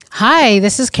Hi,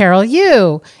 this is Carol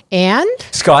Yu and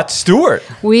Scott Stewart.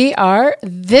 we are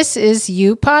This Is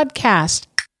You podcast.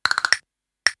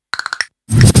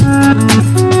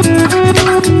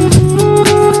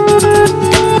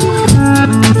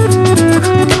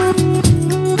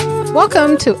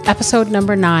 Welcome to episode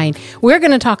number 9. We're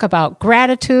going to talk about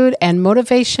gratitude and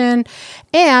motivation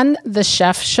and the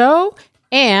chef show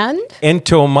and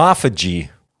Entomophagy.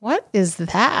 what is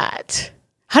that?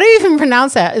 How do you even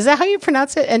pronounce that? Is that how you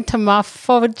pronounce it?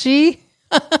 Entomophagy?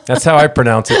 That's how I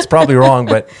pronounce it. It's probably wrong,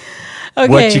 but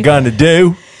Okay. what you gonna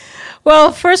do?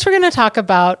 Well, first we're going to talk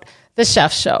about the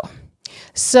chef show.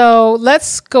 So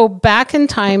let's go back in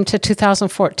time to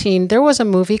 2014. There was a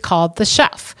movie called The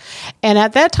Chef. And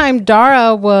at that time,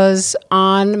 Dara was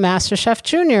on MasterChef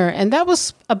Junior. And that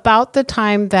was about the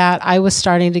time that I was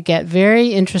starting to get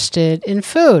very interested in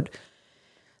food.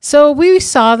 So we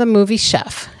saw the movie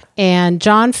Chef. And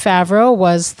Jon Favreau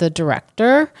was the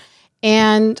director.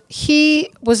 And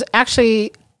he was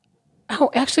actually...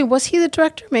 was he the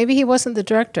director? Maybe he wasn't the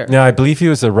director. No, I believe he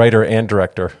was the writer and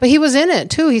director. But he was in it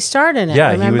too. He starred in it.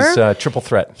 Yeah, remember? he was triple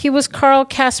threat. He was Carl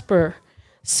Casper.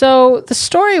 So the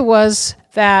story was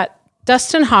that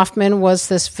Dustin Hoffman was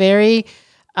this very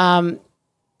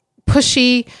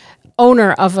pushy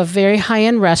owner of a very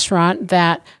high-end restaurant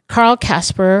that Carl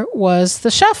Casper was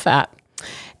the chef at.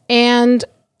 And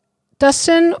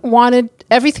Dustin wanted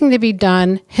everything to be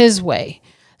done his way.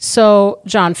 So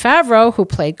Jon Favreau, who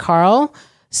played Carl,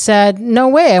 said, no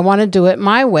way, I want to do it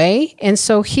my way. And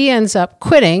so he ends up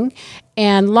quitting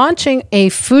and launching a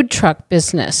food truck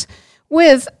business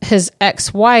with his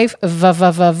ex-wife,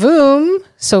 Vavoom,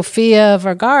 Sofia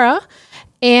Vergara,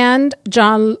 and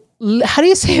John, how do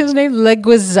you say his name?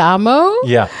 Leguizamo?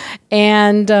 Yeah.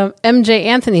 And MJ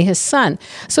Anthony, his son.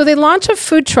 So they launch a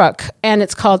food truck, and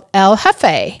it's called El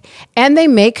Jefe, and they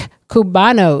make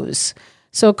Cubanos.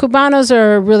 So Cubanos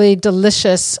are a really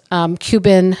delicious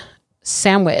Cuban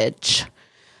sandwich.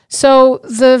 So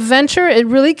the venture, it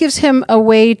really gives him a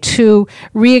way to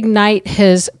reignite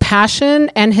his passion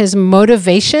and his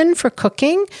motivation for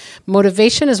cooking.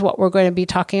 Motivation is what we're going to be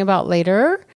talking about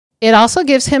later. It also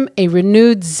gives him a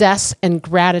renewed zest and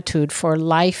gratitude for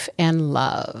life and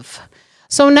love.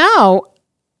 So now,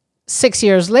 6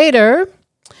 years later,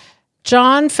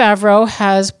 Jon Favreau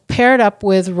has paired up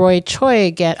with Roy Choi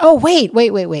again. Oh, wait.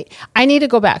 I need to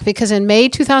go back because in May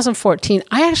 2014,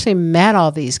 I actually met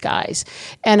all these guys,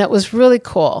 and it was really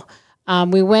cool.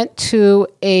 We went to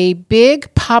a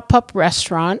big pop-up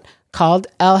restaurant called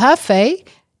El Jefe,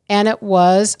 and it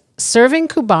was serving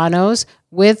Cubanos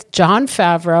with Jon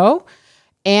Favreau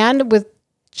and with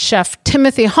Chef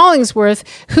Timothy Hollingsworth,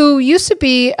 who used to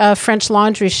be a French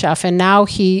Laundry chef, and now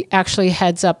he actually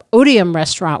heads up Odeum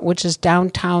Restaurant, which is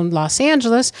downtown Los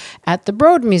Angeles at the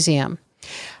Broad Museum.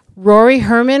 Rory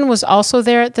Herman was also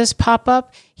there at this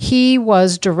pop-up. He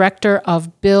was director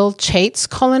of Bill Chate's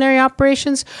culinary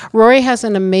operations. Rory has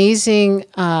an amazing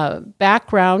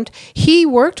background. He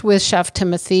worked with Chef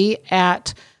Timothy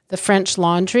at the French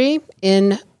Laundry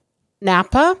in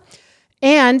Napa,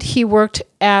 and he worked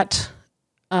at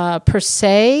Per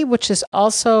Se, which is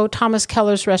also Thomas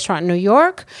Keller's restaurant in New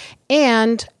York,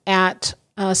 and at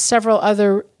several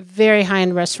other very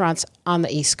high-end restaurants on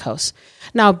the East Coast.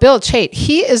 Now, Bill Chait,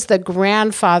 he is the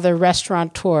grandfather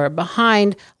restaurateur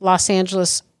behind Los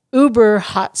Angeles uber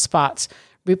hotspots,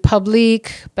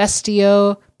 Republique,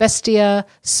 Bestia,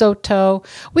 Soto.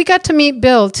 We got to meet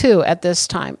Bill, too, at this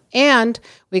time. And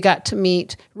we got to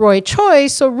meet Roy Choi.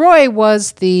 So Roy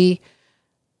was the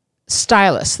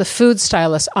stylist, the food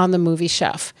stylist on the movie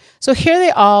Chef. So here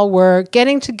they all were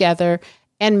getting together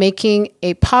and making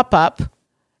a pop-up.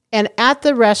 And at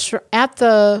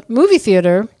the movie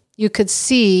theater, you could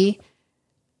see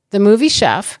the movie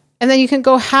Chef, and then you can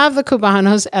go have the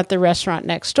Cubanos at the restaurant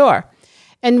next door.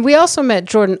 And we also met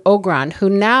Jordan Ogron, who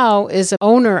now is an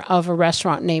owner of a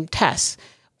restaurant named Tess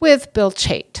with Bill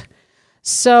Chait.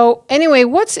 So anyway,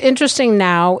 what's interesting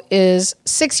now is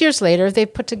 6 years later, they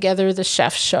put together the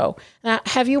Chef show. Now,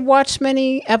 have you watched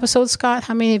many episodes, Scott?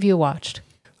 How many have you watched?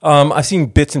 I've seen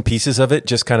bits and pieces of it,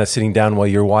 just kind of sitting down while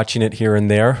you're watching it here and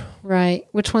there. Right.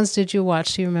 Which ones did you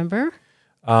watch? Do you remember?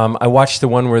 I watched the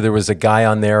one where there was a guy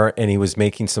on there and he was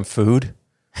making some food.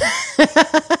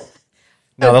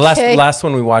 No, Okay. the last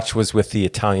one we watched was with the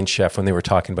Italian chef when they were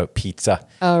talking about pizza.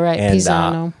 Oh, right. And,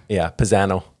 Pisano.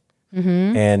 Pisano.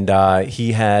 Mm-hmm. And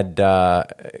he had,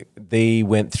 they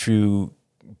went through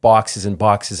boxes and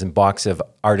boxes and boxes of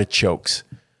artichokes.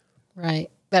 Right.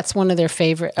 That's one of their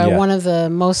favorite, Yeah. one of the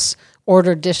most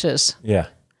ordered dishes. Yeah.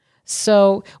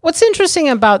 So what's interesting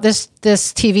about this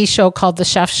TV show called The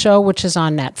Chef Show, which is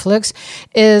on Netflix,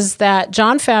 is that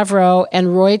Jon Favreau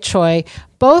and Roy Choi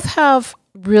both have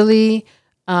really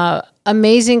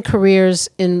amazing careers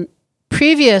in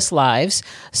previous lives.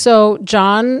 So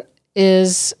Jon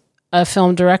is a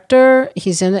film director.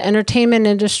 He's in the entertainment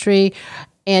industry,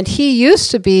 and he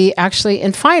used to be actually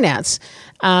in finance.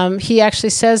 He actually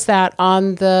says that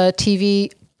on the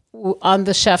TV, on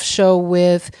The Chef Show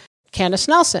with Candace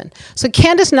Nelson. So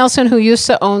Candace Nelson, who used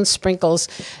to own Sprinkles,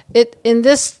 in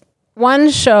this one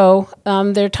show,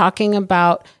 they're talking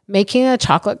about making a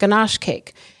chocolate ganache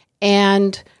cake.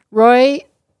 And Roy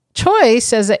Choi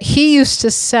says that he used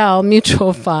to sell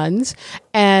mutual funds,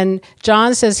 and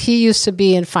Jon says he used to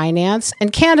be in finance,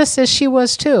 and Candace says she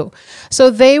was too. So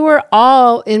they were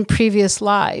all in previous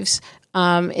lives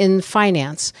in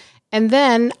finance. And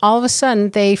then all of a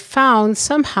sudden they found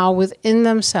somehow within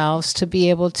themselves to be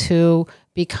able to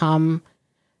become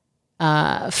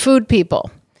food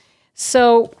people.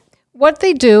 So what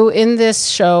they do in this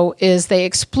show is they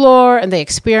explore and they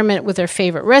experiment with their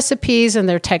favorite recipes and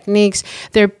their techniques.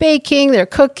 They're baking, they're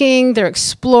cooking, they're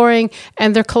exploring,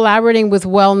 and they're collaborating with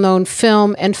well-known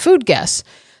film and food guests.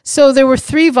 So there were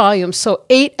 3 volumes. So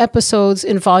 8 episodes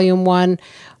in volume 1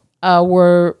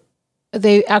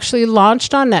 they actually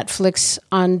launched on Netflix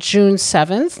on June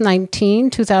 7th,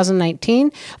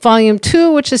 2019. Volume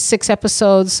 2, which is 6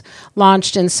 episodes,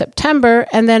 launched in September.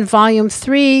 And then Volume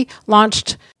 3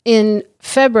 launched in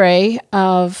February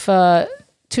of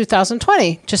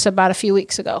 2020, just about a few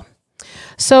weeks ago.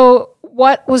 So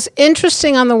what was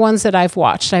interesting on the ones that I've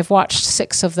watched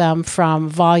 6 of them from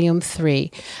Volume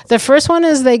 3. The first one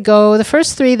is they go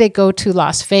to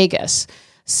Las Vegas.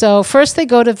 So first they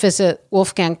go to visit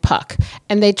Wolfgang Puck,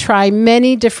 and they try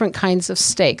many different kinds of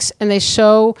steaks, and they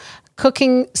show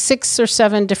cooking 6 or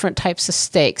 7 different types of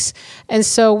steaks. And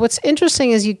so what's interesting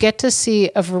is you get to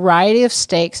see a variety of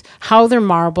steaks, how they're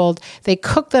marbled, they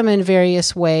cook them in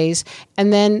various ways,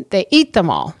 and then they eat them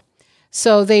all.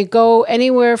 So they go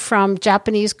anywhere from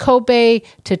Japanese Kobe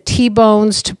to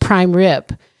T-bones to prime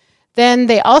rib. Then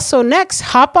they also next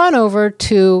hop on over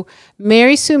to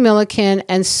Mary Sue Milliken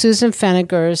and Susan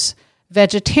Feniger's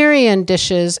vegetarian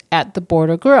dishes at the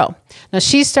Border Grill. Now,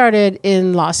 she started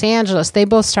in Los Angeles. They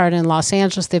both started in Los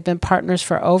Angeles. They've been partners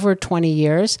for over 20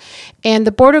 years. And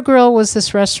the Border Grill was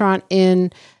this restaurant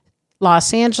in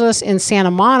Los Angeles, in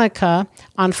Santa Monica,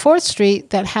 on 4th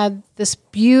Street that had this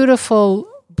beautiful,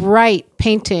 bright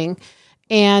painting.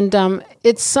 And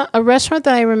it's a restaurant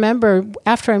that I remember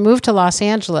after I moved to Los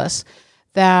Angeles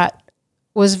that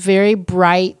was very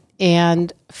bright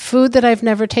and food that I've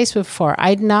never tasted before.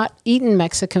 I'd not eaten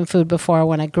Mexican food before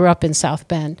when I grew up in South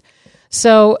Bend.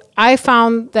 So I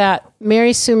found that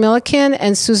Mary Sue Milliken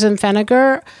and Susan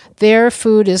Feniger, their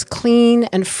food is clean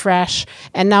and fresh.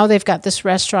 And now they've got this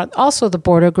restaurant, also the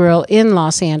Border Grill in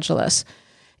Los Angeles.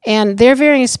 And they're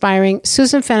very inspiring.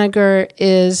 Susan Feniger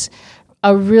is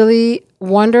a really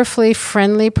wonderfully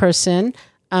friendly person.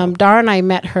 Dara and I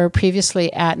met her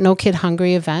previously at No Kid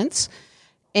Hungry events.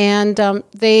 And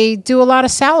they do a lot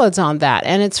of salads on that.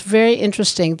 And it's very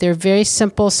interesting. They're very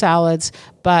simple salads,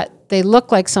 but they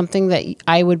look like something that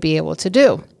I would be able to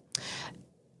do.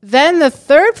 Then the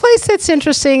third place that's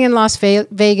interesting in Las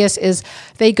Vegas is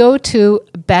they go to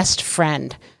Best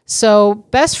Friend. So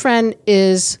Best Friend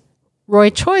is Roy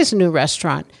Choi's new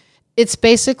restaurant. It's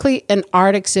basically an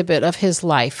art exhibit of his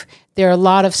life. There are a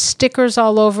lot of stickers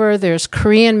all over. There's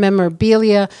Korean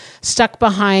memorabilia stuck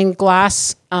behind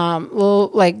glass,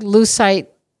 little like lucite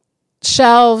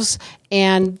shelves.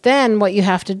 And then what you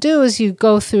have to do is you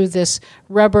go through this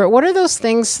rubber. What are those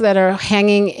things that are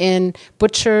hanging in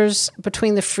butchers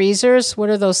between the freezers? What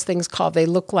are those things called? They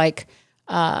look like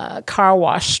car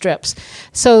wash strips.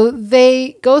 So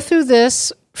they go through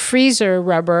this freezer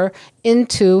rubber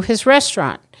into his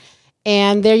restaurant.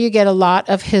 And there you get a lot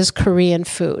of his Korean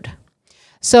food.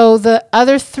 So the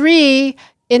other 3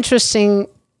 interesting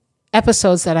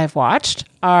episodes that I've watched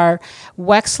are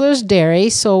Wexler's Dairy.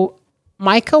 So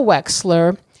Micah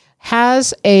Wexler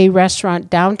has a restaurant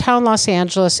downtown Los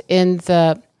Angeles in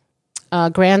the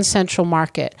Grand Central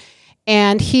Market.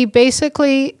 And he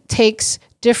basically takes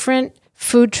different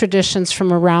food traditions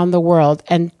from around the world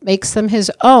and makes them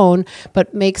his own,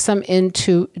 but makes them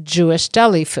into Jewish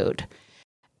deli food.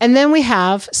 And then we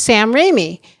have Sam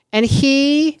Raimi, and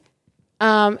he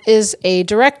is a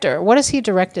director. What has he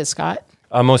directed, Scott?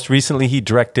 Most recently, he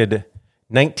directed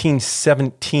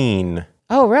 1917.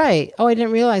 Oh, right. Oh, I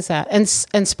didn't realize that. And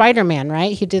Spider-Man,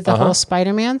 right? He did the whole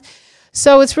Spider-Man.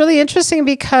 So it's really interesting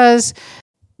because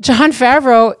Jon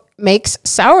Favreau makes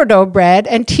sourdough bread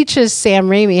and teaches Sam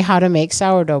Raimi how to make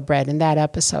sourdough bread in that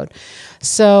episode.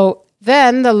 So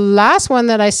then the last one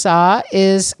that I saw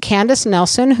is Candace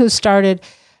Nelson, who started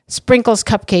Sprinkles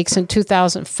Cupcakes in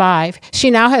 2005. She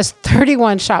now has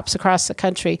 31 shops across the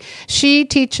country. She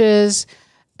teaches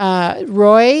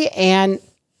Roy and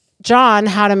John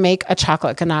how to make a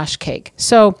chocolate ganache cake.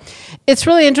 So it's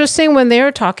really interesting. When they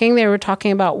were talking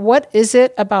about what is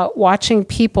it about watching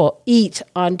people eat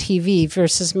on TV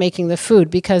versus making the food,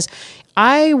 because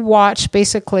I watch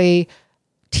basically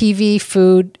TV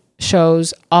food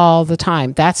shows all the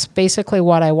time. That's basically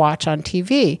what I watch on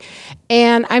TV.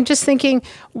 And I'm just thinking,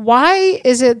 why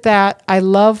is it that I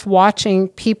love watching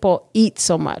people eat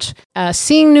so much?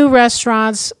 Seeing new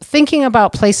restaurants, thinking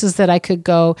about places that I could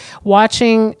go,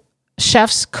 watching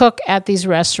chefs cook at these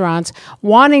restaurants,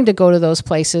 wanting to go to those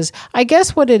places. I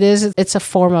guess what it is, it's a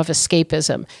form of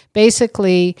escapism.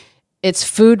 Basically, it's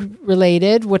food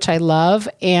related, which I love,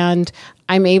 and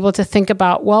I'm able to think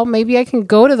about, well, maybe I can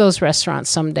go to those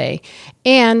restaurants someday.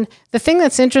 And the thing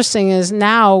that's interesting is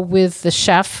now with the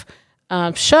chef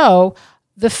show,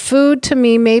 the food to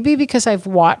me, maybe because I've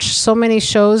watched so many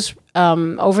shows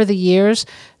over the years,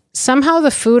 somehow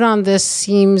the food on this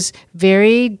seems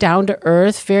very down to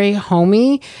earth, very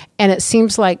homey, and it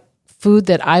seems like food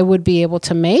that I would be able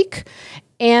to make.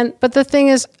 But the thing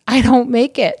is, I don't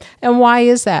make it. And why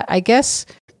is that? I guess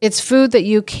it's food that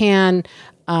you can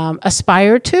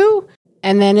aspire to.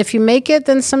 And then if you make it,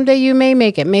 then someday you may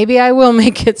make it. Maybe I will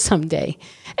make it someday.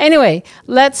 Anyway,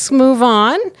 let's move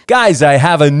on. Guys, I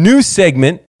have a new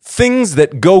segment, Things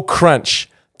That Go Crunch.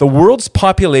 The world's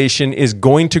population is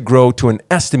going to grow to an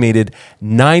estimated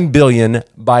 9 billion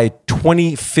by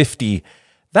 2050.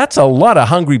 That's a lot of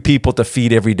hungry people to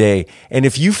feed every day. And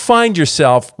if you find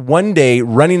yourself one day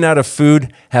running out of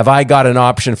food, have I got an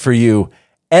option for you?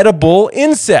 Edible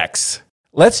insects.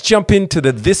 Let's jump into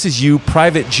the This Is You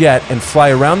private jet and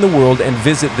fly around the world and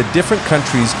visit the different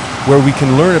countries where we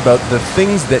can learn about the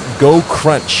things that go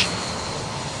crunch.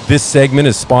 This segment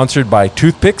is sponsored by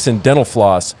Toothpicks and Dental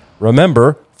Floss.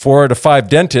 Remember, 4 out of 5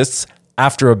 dentists,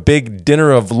 after a big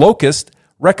dinner of locust,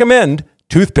 recommend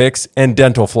Toothpicks and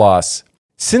Dental Floss.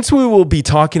 Since we will be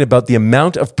talking about the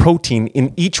amount of protein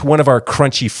in each one of our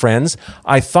crunchy friends,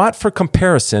 I thought for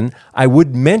comparison, I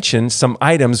would mention some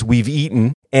items we've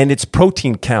eaten and its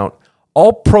protein count.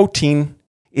 All protein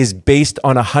is based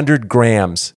on 100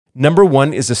 grams. Number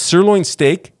 1 is a sirloin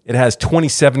steak. It has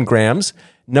 27 grams.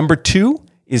 Number 2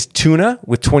 is tuna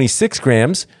with 26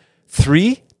 grams.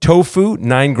 3, tofu,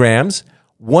 9 grams.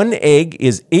 1 egg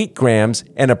is 8 grams.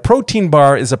 And a protein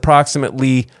bar is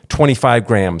approximately 25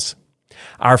 grams.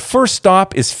 Our first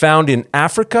stop is found in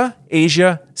Africa,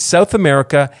 Asia, South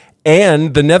America,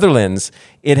 and the Netherlands.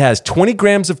 It has 20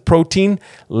 grams of protein.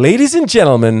 Ladies and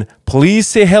gentlemen, please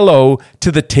say hello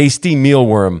to the tasty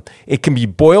mealworm. It can be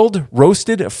boiled,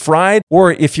 roasted, fried,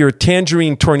 or if you're a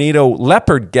tangerine tornado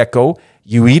leopard gecko,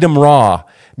 you eat them raw.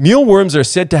 Mealworms are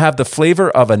said to have the flavor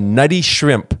of a nutty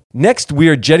shrimp. Next, we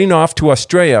are jetting off to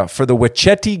Australia for the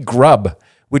Wacheti grub,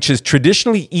 which is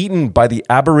traditionally eaten by the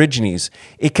Aborigines.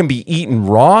 It can be eaten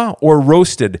raw or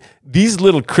roasted. These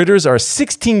little critters are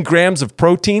 16 grams of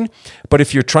protein, but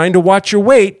if you're trying to watch your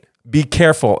weight, be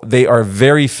careful. They are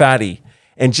very fatty.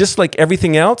 And just like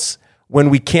everything else, when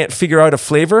we can't figure out a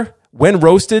flavor, when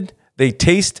roasted, they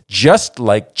taste just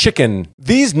like chicken.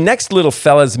 These next little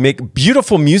fellas make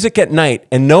beautiful music at night.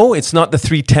 And no, it's not the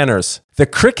 3 tenors. The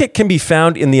cricket can be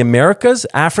found in the Americas,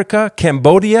 Africa,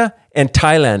 Cambodia, and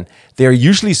Thailand. They are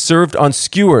usually served on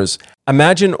skewers.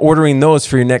 Imagine ordering those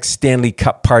for your next Stanley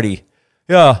Cup party.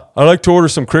 Yeah, I'd like to order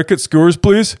some cricket skewers,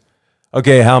 please.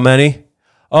 Okay, how many?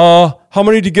 How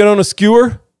many do you get on a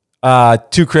skewer?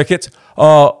 2 crickets.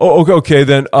 Okay,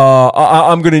 then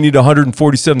I'm going to need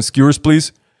 147 skewers,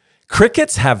 please.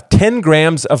 Crickets have 10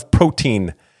 grams of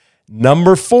protein.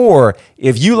 Number 4,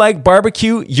 if you like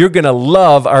barbecue, you're going to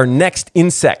love our next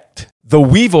insect. The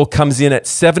weevil comes in at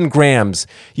 7 grams.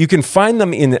 You can find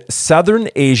them in Southern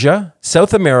Asia,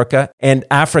 South America, and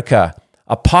Africa.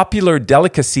 A popular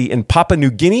delicacy in Papua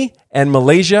New Guinea and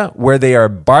Malaysia where they are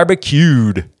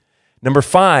barbecued. Number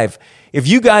 5, if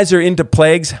you guys are into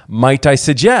plagues, might I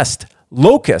suggest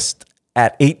locust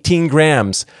at 18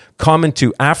 grams, common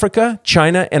to Africa,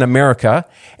 China, and America.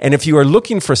 And if you are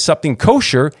looking for something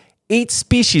kosher, 8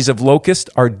 species of locust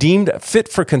are deemed fit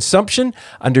for consumption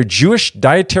under Jewish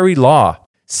dietary law.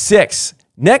 6.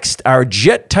 Next, our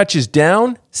jet touches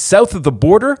down south of the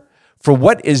border for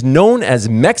what is known as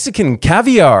Mexican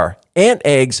caviar. Ant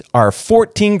eggs are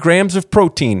 14 grams of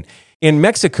protein. In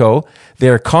Mexico, they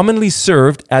are commonly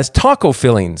served as taco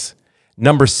fillings.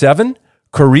 Number 7,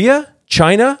 Korea,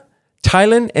 China,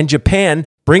 Thailand and Japan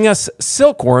bring us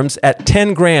silkworms at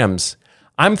 10 grams.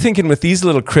 I'm thinking with these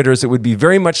little critters, it would be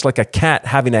very much like a cat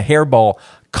having a hairball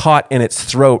caught in its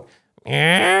throat.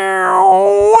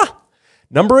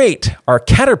 Number 8 are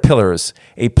caterpillars,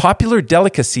 a popular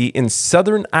delicacy in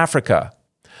southern Africa.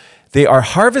 They are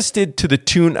harvested to the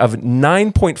tune of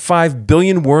 9.5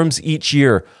 billion worms each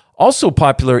year. Also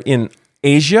popular in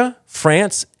Asia,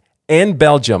 France, and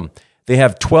Belgium. They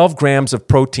have 12 grams of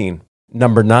protein.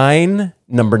 Number 9.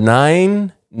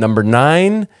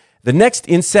 The next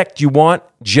insect you want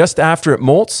just after it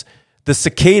molts, the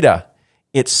cicada.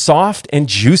 It's soft and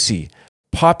juicy.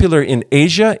 Popular in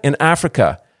Asia and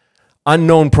Africa.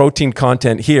 Unknown protein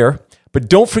content here, but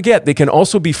don't forget they can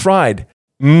also be fried.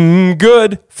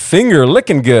 Good. Finger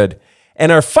licking good.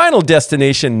 And our final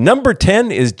destination, number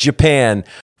 10, is Japan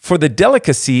for the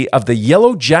delicacy of the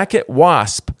yellow jacket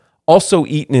wasp, also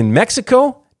eaten in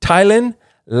Mexico, Thailand,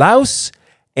 Laos,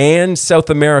 and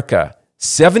South America.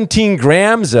 17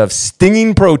 grams of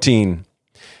stinging protein.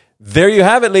 There you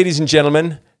have it, ladies and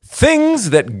gentlemen. Things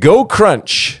that go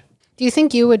crunch. Do you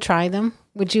think you would try them?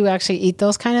 Would you actually eat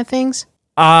those kind of things?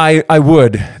 I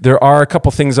would. There are a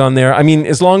couple things on there. I mean,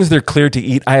 as long as they're clear to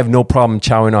eat, I have no problem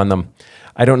chowing on them.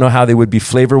 I don't know how they would be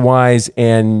flavor-wise,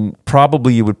 and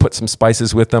probably you would put some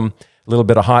spices with them, a little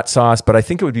bit of hot sauce, but I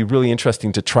think it would be really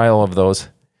interesting to try all of those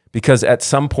because at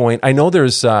some point, I know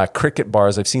there's cricket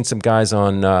bars. I've seen some guys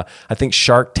on, I think,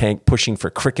 Shark Tank pushing for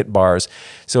cricket bars.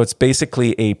 So it's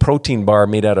basically a protein bar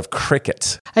made out of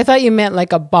crickets. I thought you meant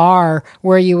like a bar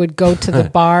where you would go to the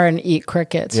bar and eat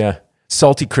crickets. Yeah.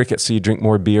 Salty crickets so you drink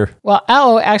more beer. Well,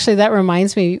 actually, that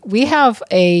reminds me. We have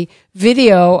a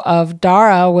video of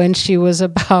Dara when she was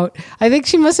I think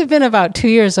she must have been about 2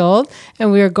 years old,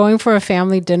 and we were going for a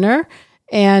family dinner,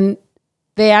 and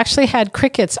they actually had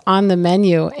crickets on the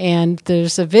menu, and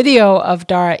there's a video of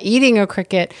Dara eating a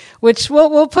cricket, which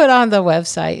we'll put on the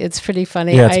website. It's pretty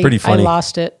funny. Yeah, it's pretty funny. I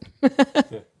lost it.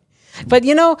 But,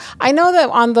 I know that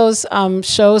on those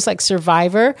shows like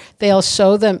Survivor, they'll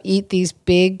show them eat these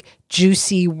big,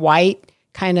 juicy, white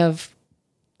kind of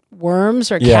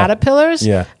worms or caterpillars.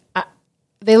 Yeah.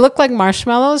 They look like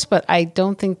marshmallows, but I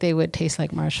don't think they would taste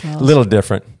like marshmallows. A little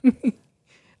different.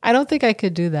 I don't think I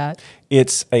could do that.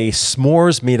 It's a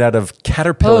s'mores made out of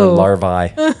caterpillar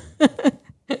larvae.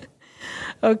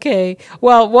 Okay.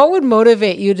 Well, what would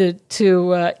motivate you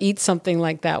to eat something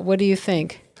like that? What do you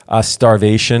think?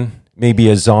 Starvation. Maybe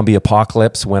a zombie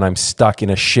apocalypse when I'm stuck in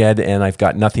a shed and I've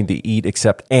got nothing to eat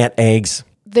except ant eggs.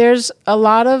 There's a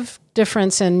lot of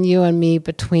difference in you and me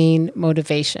between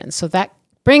motivation. So that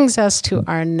brings us to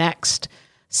our next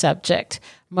subject,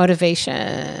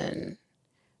 motivation.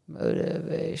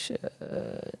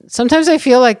 Sometimes I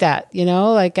feel like that,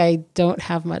 like I don't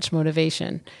have much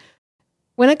motivation.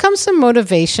 When it comes to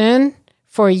motivation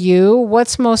for you,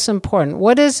 what's most important?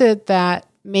 What is it that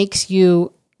makes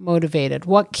you motivated?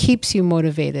 What keeps you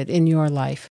motivated in your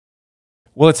life?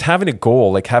 Well, it's having a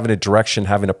goal, like having a direction,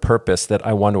 having a purpose that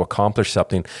I want to accomplish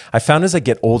something. I found as I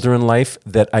get older in life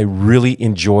that I really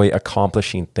enjoy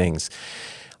accomplishing things.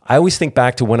 I always think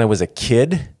back to when I was a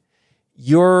kid,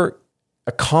 your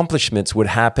accomplishments would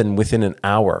happen within an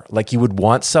hour. Like you would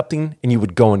want something and you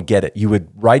would go and get it. You would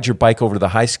ride your bike over to the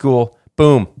high school,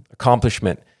 boom,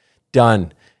 accomplishment,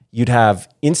 done. You'd have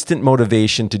instant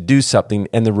motivation to do something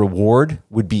and the reward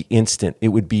would be instant. It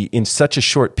would be in such a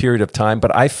short period of time.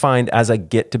 But I find as I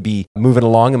get to be moving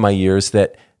along in my years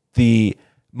that the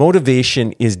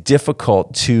motivation is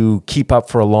difficult to keep up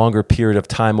for a longer period of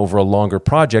time over a longer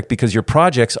project because your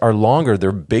projects are longer,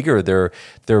 they're bigger,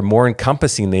 they're more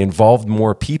encompassing, they involve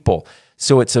more people.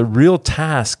 So it's a real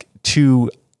task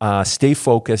to stay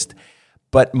focused.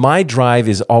 But my drive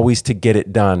is always to get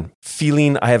it done.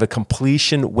 Feeling I have a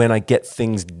completion when I get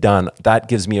things done. That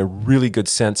gives me a really good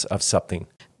sense of something.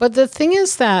 But the thing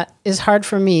is that is hard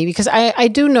for me because I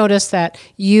do notice that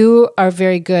you are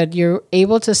very good. You're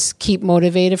able to keep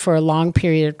motivated for a long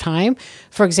period of time.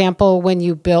 For example, when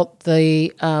you built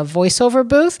the voiceover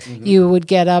booth, you would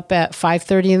get up at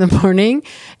 5:30 in the morning.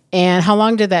 And how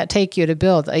long did that take you to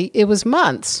build? It was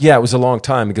months. Yeah, it was a long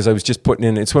time because I was just putting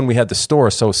in, it's when we had the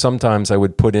store. So sometimes I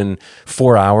would put in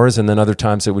 4 hours and then other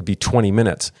times it would be 20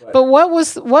 minutes. But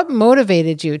what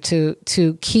motivated you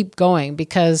to keep going?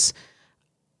 Because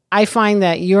I find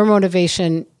that your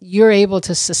motivation, you're able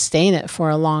to sustain it for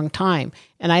a long time.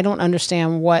 And I don't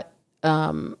understand what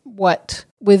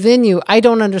within you,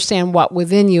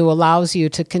 allows you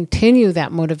to continue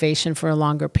that motivation for a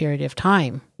longer period of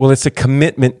time. Well, it's a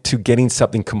commitment to getting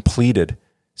something completed.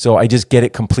 So I just get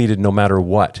it completed no matter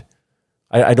what.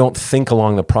 I don't think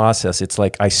along the process. It's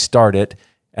like I start it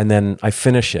and then I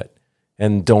finish it.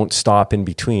 and don't stop in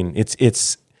between.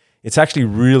 It's actually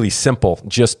really simple.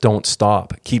 Just don't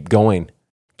stop. Keep going.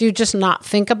 Do you just not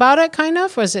think about it kind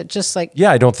of? Or is it just like...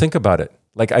 Yeah, I don't think about it.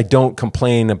 Like I don't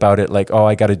complain about it like, oh,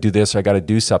 I got to do this or I got to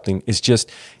do something. It's just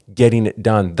getting it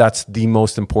done. That's the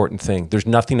most important thing. There's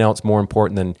nothing else more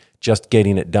important than just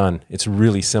getting it done. It's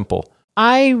really simple.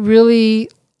 I really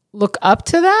look up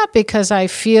to that because I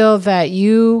feel that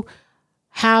you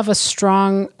have a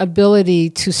strong ability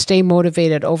to stay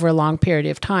motivated over a long period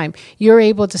of time. You're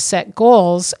able to set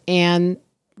goals and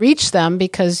reach them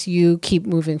because you keep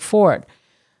moving forward.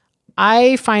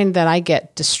 I find that I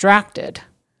get distracted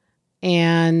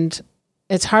and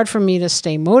it's hard for me to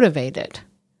stay motivated.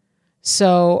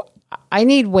 So I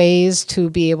need ways to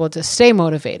be able to stay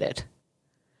motivated.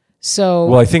 So,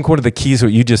 well, I think one of the keys,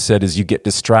 what you just said, is you get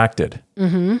distracted,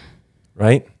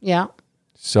 right? Yeah.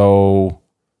 So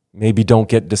maybe don't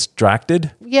get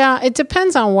distracted. Yeah, it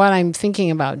depends on what I'm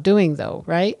thinking about doing though,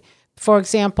 right? For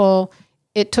example,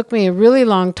 it took me a really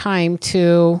long time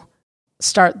to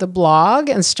start the blog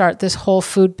and start this whole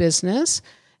food business.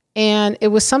 And it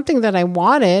was something that I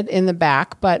wanted in the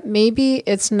back, but maybe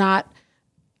it's not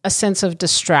a sense of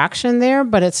distraction there,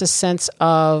 but it's a sense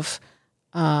of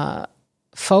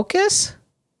focus.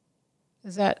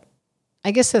 Is that,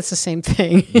 I guess that's the same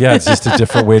thing. Yeah, it's just a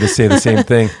different way to say the same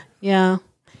thing. Yeah.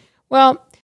 Well,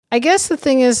 I guess the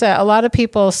thing is that a lot of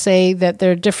people say that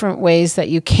there are different ways that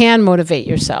you can motivate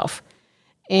yourself.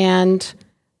 And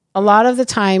a lot of the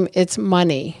time it's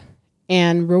money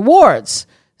and rewards.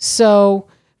 So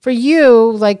for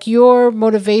you, like your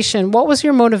motivation, what was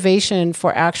your motivation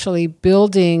for actually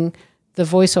building the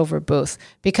voiceover booth?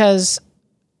 Because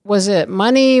was it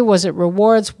money? Was it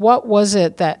rewards? What was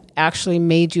it that actually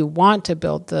made you want to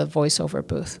build the voiceover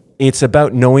booth? It's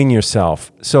about knowing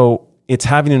yourself. So it's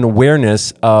having an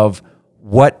awareness of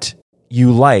what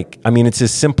you like. I mean, it's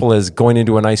as simple as going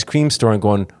into an ice cream store and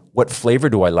going, what flavor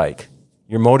do I like?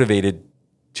 You're motivated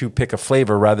to pick a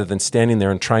flavor rather than standing there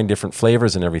and trying different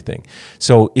flavors and everything.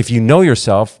 So if you know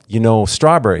yourself, you know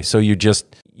strawberry. So you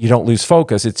don't lose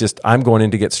focus. It's just, I'm going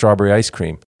in to get strawberry ice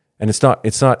cream. And it's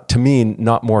not, to me,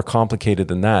 not more complicated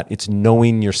than that. It's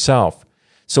knowing yourself.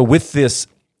 So with this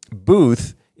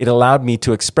booth, it allowed me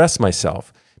to express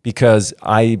myself because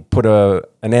I put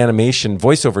an animation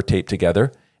voiceover tape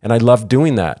together and I love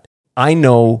doing that. I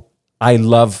know I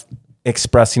love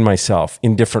expressing myself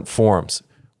in different forms,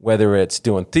 whether it's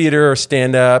doing theater,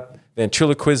 stand-up,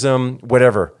 ventriloquism,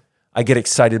 whatever. I get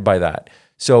excited by that.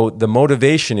 So the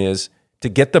motivation is to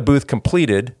get the booth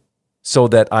completed so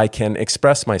that I can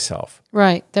express myself.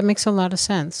 Right. That makes a lot of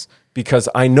sense. Because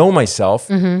I know myself,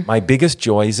 my biggest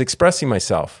joy is expressing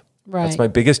myself. Right. That's my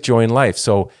biggest joy in life.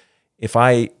 So if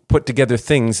I put together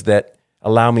things that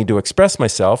allow me to express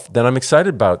myself, then I'm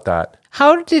excited about that.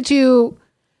 How did you...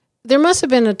 There must have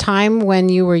been a time when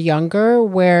you were younger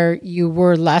where you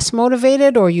were less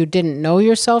motivated or you didn't know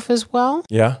yourself as well.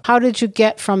 Yeah. How did you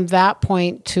get from that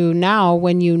point to now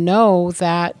when you know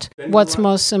that what's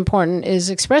most important is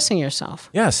expressing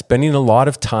yourself? Yeah, spending a lot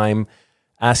of time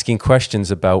asking questions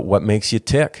about what makes you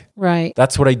tick. Right.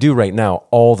 That's what I do right now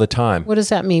all the time. What does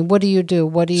that mean? What do you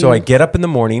do? So I get up in the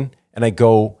morning and I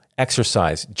go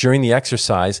exercise. During the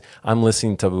exercise, I'm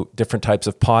listening to different types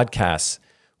of podcasts,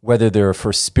 whether they're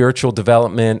for spiritual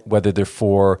development, whether they're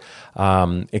for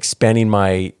expanding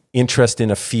my interest in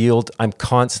a field. I'm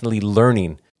constantly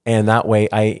learning. And that way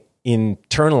I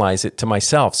internalize it to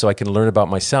myself so I can learn about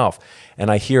myself.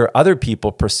 And I hear other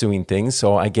people pursuing things,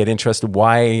 so I get interested.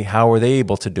 Why, how are they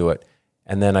able to do it?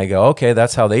 And then I go, okay,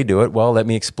 that's how they do it. Well, let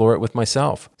me explore it with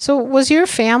myself. So was your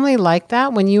family like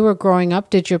that when you were growing up?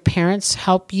 Did your parents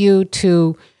help you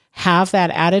to have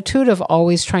that attitude of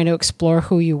always trying to explore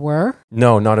who you were?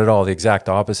 No, not at all. The exact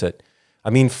opposite. I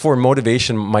mean, for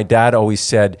motivation, my dad always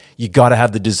said, you got to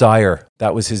have the desire.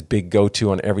 That was his big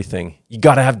go-to on everything. You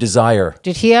got to have desire.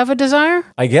 Did he have a desire?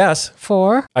 I guess.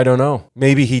 For? I don't know.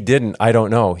 Maybe he didn't. I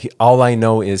don't know. All I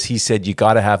know is he said, you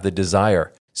got to have the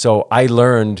desire. So I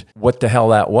learned what the hell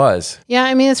that was. Yeah,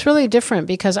 I mean, it's really different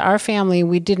because our family,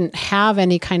 we didn't have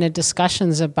any kind of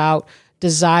discussions about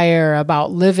desire,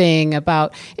 about living,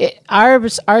 about it.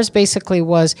 Ours basically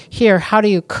was, here, how do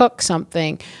you cook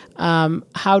something?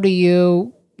 How do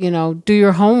you, do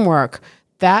your homework?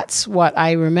 That's what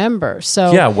I remember.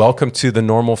 So yeah, welcome to the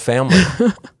normal family.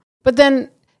 But then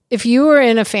if you were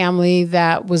in a family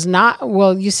that was not,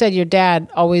 well, you said your dad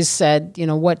always said,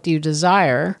 what do you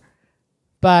desire?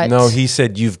 But no, he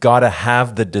said, you've got to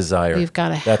have the desire. You've got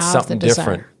to have That's something the desire.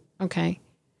 different. Okay.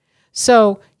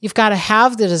 So you've got to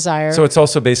have the desire. So it's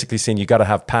also basically saying you got to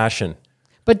have passion.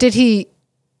 But did he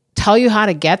tell you how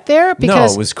to get there? No,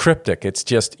 it was cryptic. It's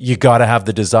just, you got to have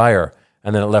the desire.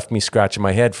 And then it left me scratching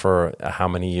my head for how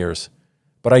many years.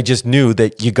 But I just knew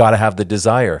that you got to have the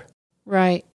desire.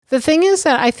 Right. The thing is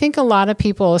that I think a lot of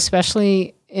people,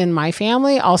 especially in my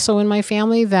family, also in my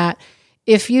family, that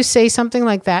if you say something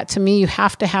like that to me, you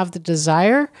have to have the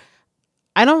desire.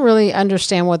 I don't really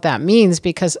understand what that means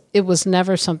because it was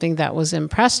never something that was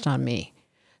impressed on me.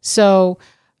 So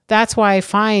that's why I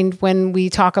find when we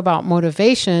talk about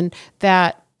motivation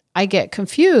that I get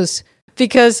confused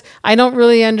because I don't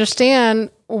really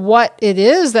understand what it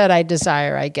is that I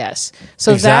desire, I guess.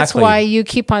 So That's why you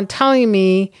keep on telling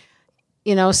me,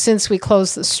 since we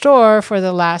closed the store for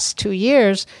the last 2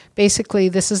 years, basically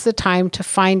this is the time to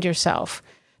find yourself,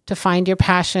 to find your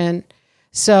passion.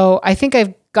 So I think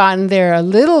I've gotten there a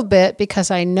little bit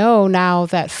because I know now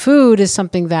that food is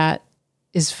something that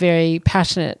is very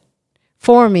passionate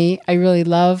for me. I really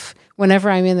love whenever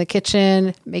I'm in the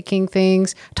kitchen, making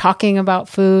things, talking about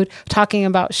food, talking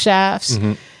about chefs.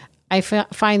 Mm-hmm. I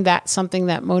find that something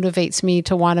that motivates me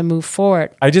to want to move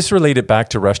forward. I just relate it back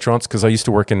to restaurants because I used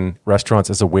to work in restaurants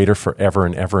as a waiter forever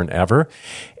and ever and ever.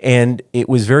 And it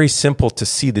was very simple to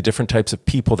see the different types of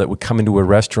people that would come into a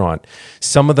restaurant.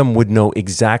 Some of them would know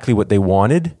exactly what they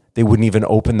wanted. They wouldn't even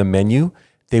open the menu.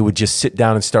 They would just sit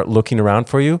down and start looking around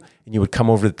for you. And you would come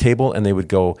over to the table and they would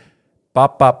go,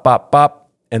 bop, bop, bop, bop.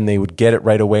 And they would get it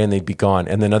right away and they'd be gone.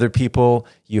 And then other people,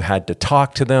 you had to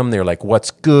talk to them. They're like,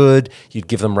 what's good? You'd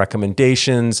give them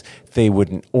recommendations. They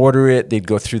wouldn't order it. They'd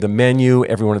go through the menu.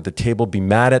 Everyone at the table would be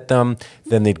mad at them.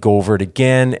 Then they'd go over it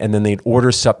again. And then they'd order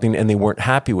something and they weren't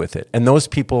happy with it. And those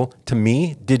people, to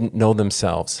me, didn't know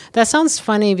themselves. That sounds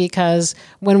funny because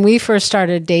when we first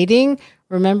started dating,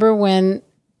 remember when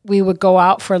we would go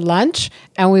out for lunch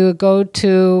and we would go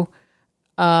to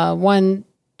one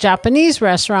Japanese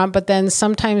restaurant, but then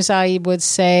sometimes I would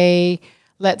say,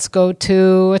 let's go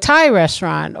to a Thai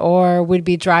restaurant, or we'd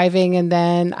be driving and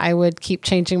then I would keep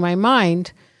changing my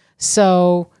mind.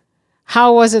 So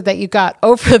how was it that you got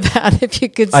over that? If you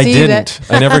could see I didn't.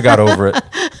 I never got over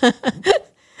it.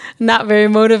 Not very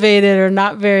motivated or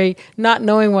not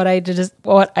knowing what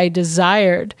I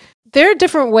desired. There are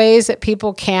different ways that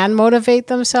people can motivate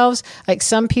themselves. Like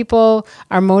some people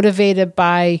are motivated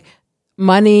by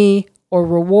money or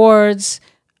rewards.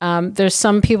 There's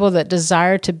some people that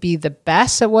desire to be the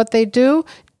best at what they do.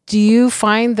 Do you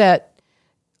find that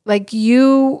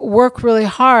you work really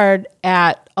hard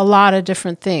at a lot of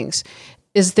different things?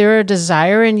 Is there a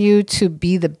desire in you to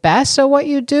be the best at what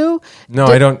you do? No,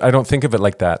 I don't think of it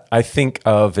like that. I think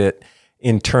of it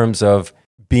in terms of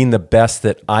being the best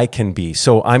that I can be.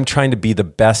 So I'm trying to be the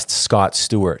best Scott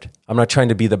Stewart. I'm not trying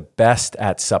to be the best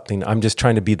at something. I'm just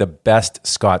trying to be the best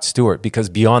Scott Stewart, because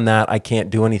beyond that, I can't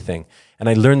do anything. And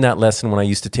I learned that lesson when I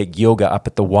used to take yoga up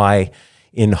at the Y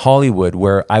in Hollywood,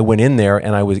 where I went in there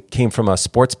and I came from a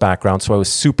sports background, so I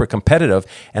was super competitive,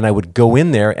 and I would go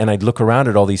in there and I'd look around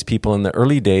at all these people in the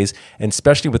early days, and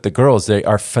especially with the girls, they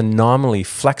are phenomenally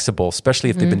flexible, especially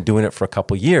if they've been doing it for a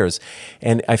couple of years.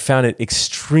 And I found it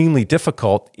extremely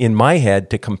difficult in my head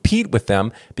to compete with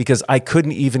them because I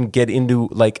couldn't even get into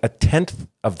like a tenth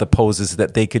of the poses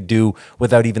that they could do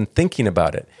without even thinking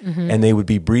about it. Mm-hmm. And they would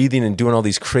be breathing and doing all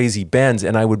these crazy bends,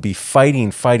 and I would be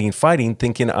fighting,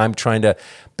 thinking I'm trying to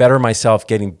better myself,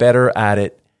 getting better at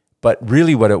it. But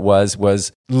really what it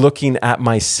was looking at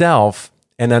myself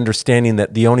and understanding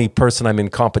that the only person I'm in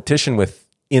competition with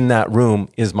in that room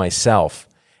is myself.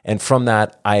 And from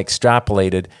that, I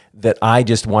extrapolated that I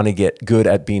just want to get good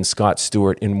at being Scott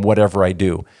Stewart in whatever I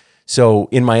do. So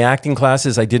in my acting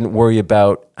classes, I didn't worry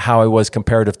about how I was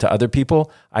comparative to other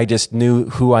people. I just knew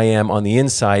who I am on the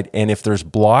inside. And if there's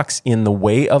blocks in the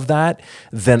way of that,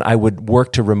 then I would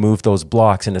work to remove those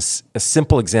blocks. And a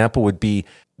simple example would be,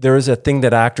 there is a thing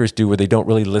that actors do where they don't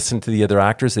really listen to the other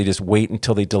actors. They just wait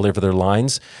until they deliver their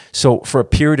lines. So for a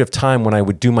period of time when I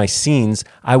would do my scenes,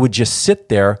 I would just sit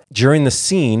there during the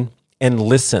scene and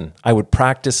listen. I would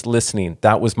practice listening.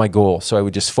 That was my goal. So I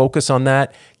would just focus on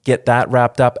that, get that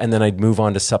wrapped up, and then I'd move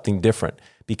on to something different,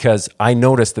 because I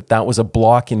noticed that was a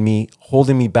block in me,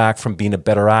 holding me back from being a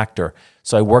better actor.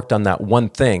 So I worked on that one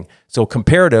thing. So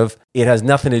comparative, it has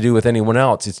nothing to do with anyone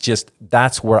else. It's just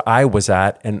that's where I was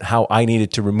at and how I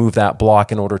needed to remove that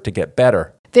block in order to get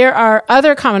better. There are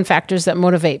other common factors that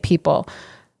motivate people.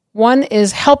 One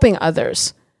is helping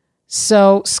others.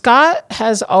 So Scott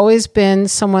has always been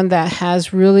someone that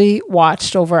has really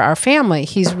watched over our family.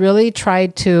 He's really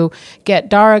tried to get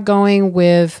Dara going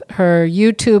with her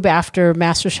YouTube after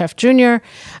MasterChef Junior.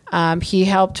 He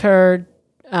helped her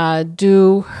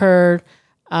do her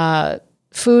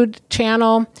food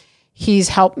channel. He's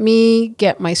helped me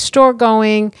get my store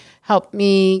going, helped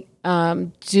me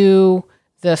do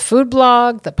the food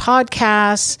blog, the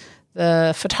podcast,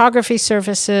 the photography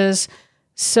services.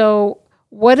 So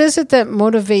what is it that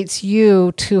motivates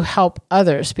you to help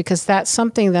others? Because that's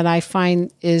something that I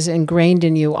find is ingrained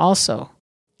in you also.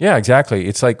 Yeah, exactly.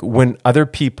 It's like when other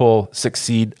people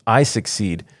succeed, I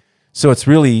succeed. So it's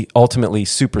really ultimately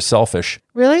super selfish.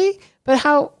 Really? But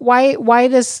why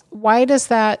does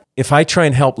that? If I try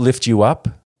and help lift you up,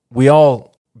 we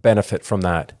all benefit from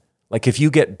that. Like if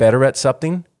you get better at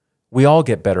something, we all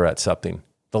get better at something.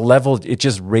 The level, it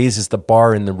just raises the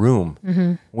bar in the room.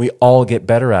 Mm-hmm. We all get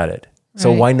better at it. So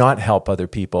why not help other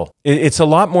people? It's a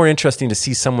lot more interesting to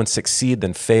see someone succeed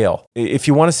than fail. If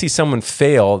you want to see someone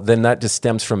fail, then that just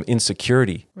stems from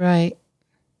insecurity. Right.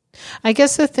 I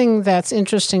guess the thing that's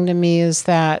interesting to me is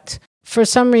that for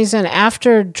some reason,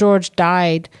 after George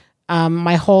died,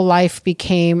 my whole life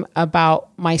became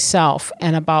about myself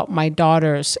and about my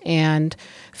daughters, and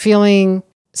feeling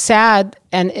sad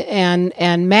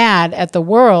and mad at the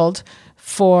world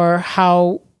for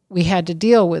how we had to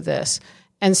deal with this.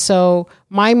 And so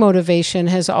my motivation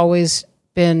has always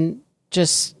been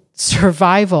just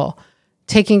survival,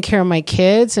 taking care of my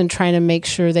kids and trying to make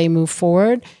sure they move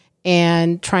forward,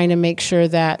 and trying to make sure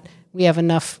that we have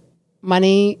enough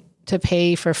money to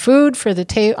pay for food for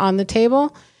on the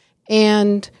table.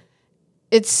 And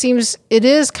it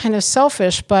is kind of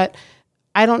selfish, but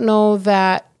I don't know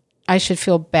that I should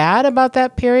feel bad about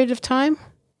that period of time.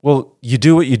 Well, you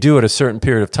do what you do at a certain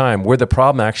period of time. Where the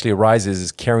problem actually arises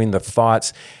is carrying the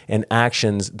thoughts and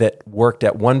actions that worked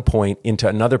at one point into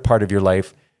another part of your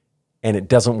life, and it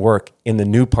doesn't work in the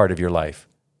new part of your life.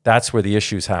 That's where the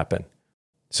issues happen.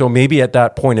 So maybe at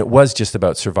that point it was just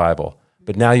about survival,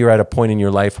 but now you're at a point in your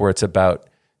life where it's about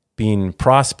being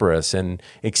prosperous and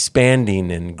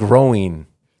expanding and growing.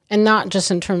 And not just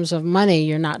in terms of money.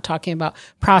 You're not talking about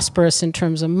prosperous in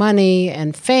terms of money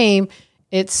and fame.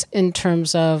 It's in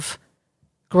terms of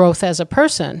growth as a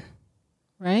person,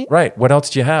 right? Right. What else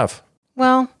do you have?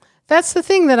 Well, that's the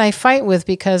thing that I fight with,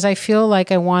 because I feel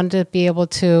like I want to be able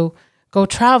to go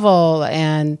travel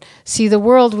and see the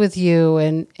world with you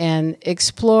and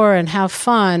explore and have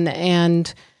fun.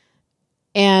 And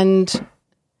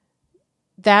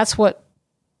that's what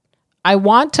I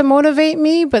want to motivate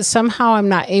me, but somehow I'm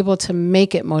not able to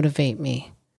make it motivate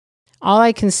me. All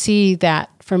I can see that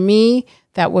for me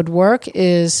that would work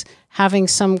is having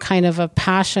some kind of a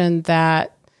passion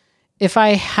that if I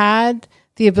had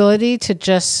the ability to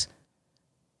just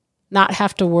not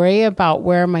have to worry about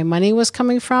where my money was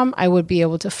coming from, I would be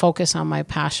able to focus on my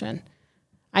passion.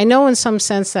 I know in some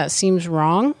sense that seems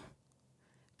wrong,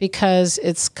 because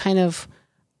it's kind of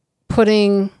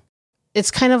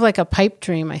like a pipe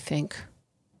dream, I think.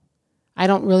 I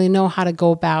don't really know how to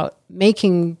go about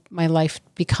making my life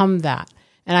become that.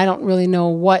 And I don't really know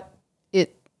what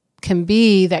it can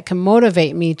be that can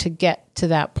motivate me to get to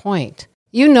that point.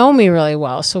 You know me really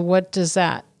well. So what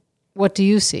do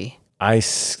you see? I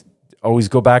always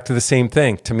go back to the same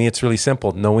thing. To me, it's really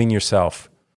simple. Knowing yourself.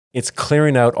 It's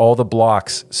clearing out all the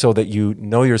blocks so that you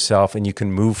know yourself and you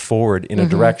can move forward in a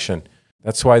direction.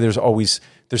 That's why there's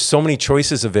so many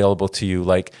choices available to you,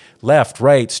 like left,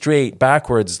 right, straight,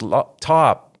 backwards,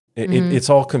 top. It's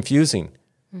all confusing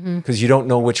because you don't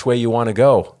know which way you want to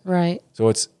go. Right.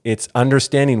 So it's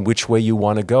understanding which way you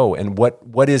want to go, and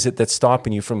what is it that's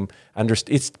stopping you from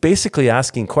It's basically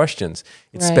asking questions.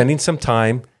 It's spending some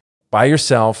time by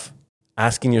yourself,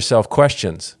 asking yourself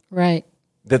questions. Right.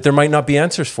 That there might not be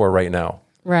answers for right now.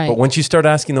 Right. But once you start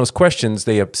asking those questions,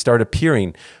 they start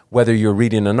appearing, whether you're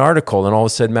reading an article and all of a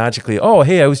sudden magically, oh,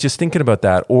 hey, I was just thinking about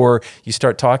that. Or you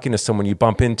start talking to someone you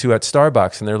bump into at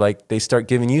Starbucks and they start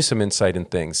giving you some insight in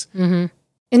things. Mm-hmm.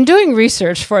 In doing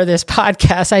research for this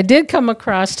podcast, I did come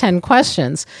across 10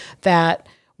 questions that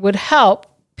would help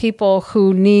people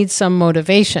who need some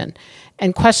motivation,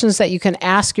 and questions that you can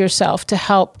ask yourself to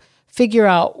help figure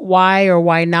out why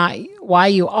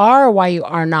you are or why you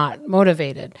are not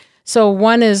motivated. So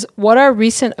one is, what are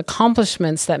recent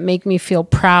accomplishments that make me feel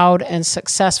proud and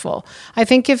successful? I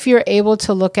think if you're able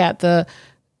to look at the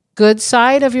good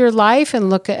side of your life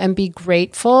and be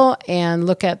grateful and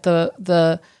look at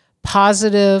the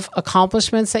positive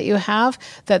accomplishments that you have,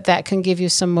 that can give you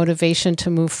some motivation to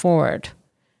move forward.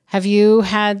 Have you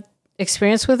had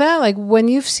experience with that? Like when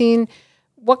you've seen,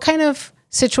 what kind of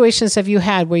situations have you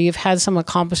had where you've had some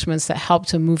accomplishments that help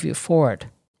to move you forward?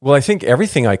 Well, I think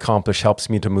everything I accomplish helps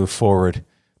me to move forward,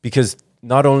 because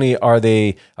not only are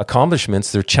they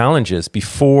accomplishments, they're challenges.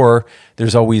 Before,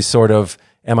 there's always sort of,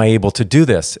 am I able to do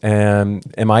this? Am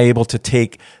I able to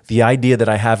take the idea that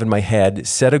I have in my head,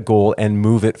 set a goal, and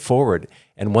move it forward?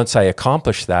 And once I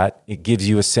accomplish that, it gives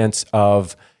you a sense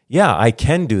of, yeah, I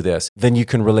can do this. Then you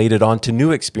can relate it on to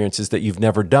new experiences that you've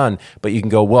never done. But you can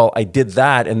go, well, I did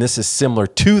that and this is similar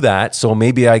to that. So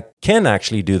maybe I can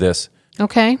actually do this.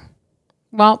 Okay.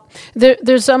 Well,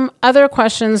 there's some other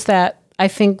questions that I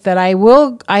think that I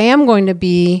am going to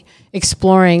be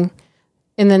exploring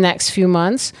in the next few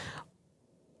months.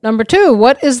 Number 2,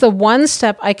 what is the one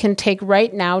step I can take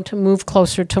right now to move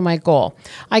closer to my goal?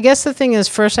 I guess the thing is,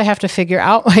 first I have to figure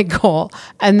out my goal,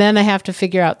 and then I have to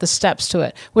figure out the steps to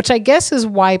it, which I guess is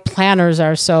why planners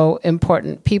are so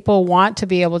important. People want to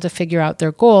be able to figure out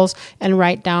their goals and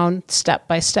write down step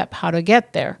by step how to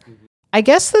get there. I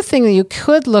guess the thing that you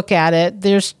could look at it,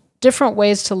 there's different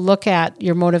ways to look at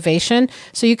your motivation.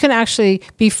 So you can actually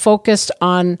be focused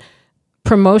on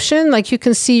promotion, like you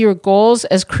can see your goals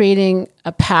as creating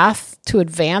a path to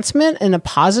advancement in a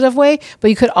positive way, but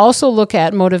you could also look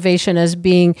at motivation as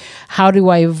being, how do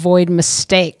I avoid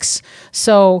mistakes?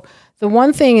 So the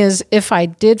one thing is, if I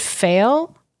did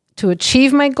fail to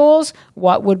achieve my goals,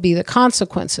 what would be the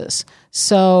consequences?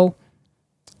 So,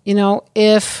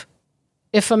 if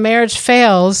a marriage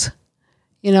fails,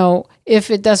 if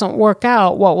it doesn't work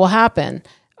out, what will happen?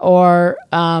 Or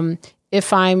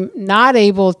if I'm not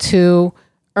able to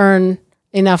earn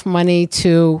enough money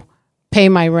to pay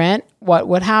my rent, what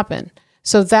would happen?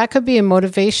 So that could be a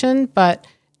motivation, but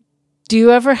do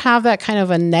you ever have that kind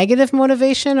of a negative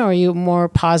motivation, or are you more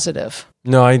positive?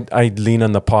 No, I lean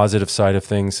on the positive side of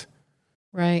things.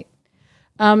 Right.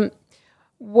 Who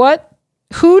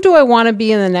do I want to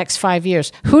be in the next 5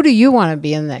 years? Who do you want to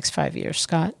be in the next 5 years,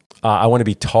 Scott? I want to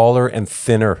be taller and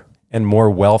thinner and more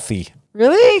wealthy.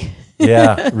 Really?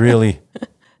 Yeah, really.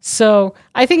 So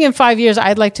I think in 5 years,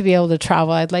 I'd like to be able to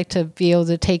travel. I'd like to be able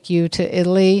to take you to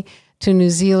Italy, to New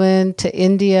Zealand, to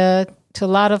India, to a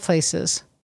lot of places.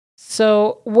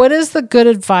 So what is the good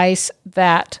advice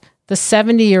that the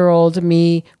 70-year-old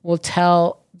me will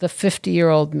tell the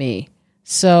 50-year-old me?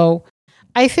 So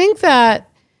I think that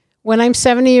when I'm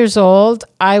 70 years old,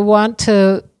 I want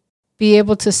to be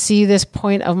able to see this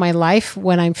point of my life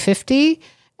when I'm 50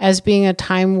 as being a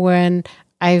time when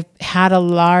I've had a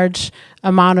large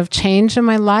amount of change in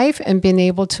my life and been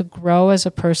able to grow as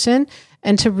a person,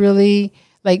 and to really,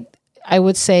 I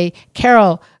would say,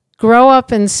 Carol, grow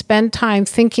up and spend time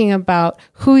thinking about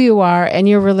who you are and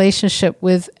your relationship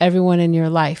with everyone in your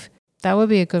life. That would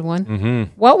be a good one. Mm-hmm.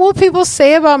 What will people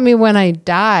say about me when I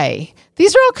die?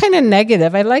 These are all kind of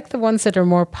negative. I like the ones that are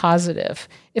more positive.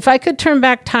 If I could turn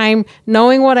back time,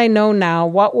 knowing what I know now,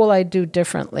 what will I do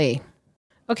differently?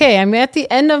 Okay, I'm at the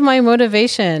end of my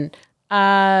motivation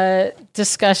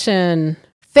discussion.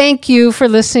 Thank you for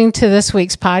listening to this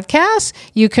week's podcast.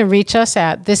 You can reach us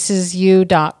at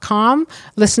thisisyou.com.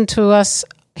 Listen to us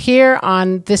here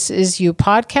on This Is You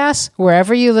Podcast,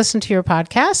 wherever you listen to your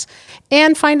podcasts,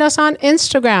 and find us on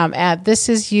Instagram at This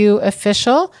Is You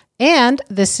Official and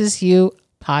This Is You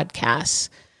Podcast.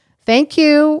 Thank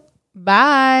you.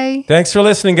 Bye. Thanks for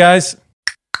listening, guys.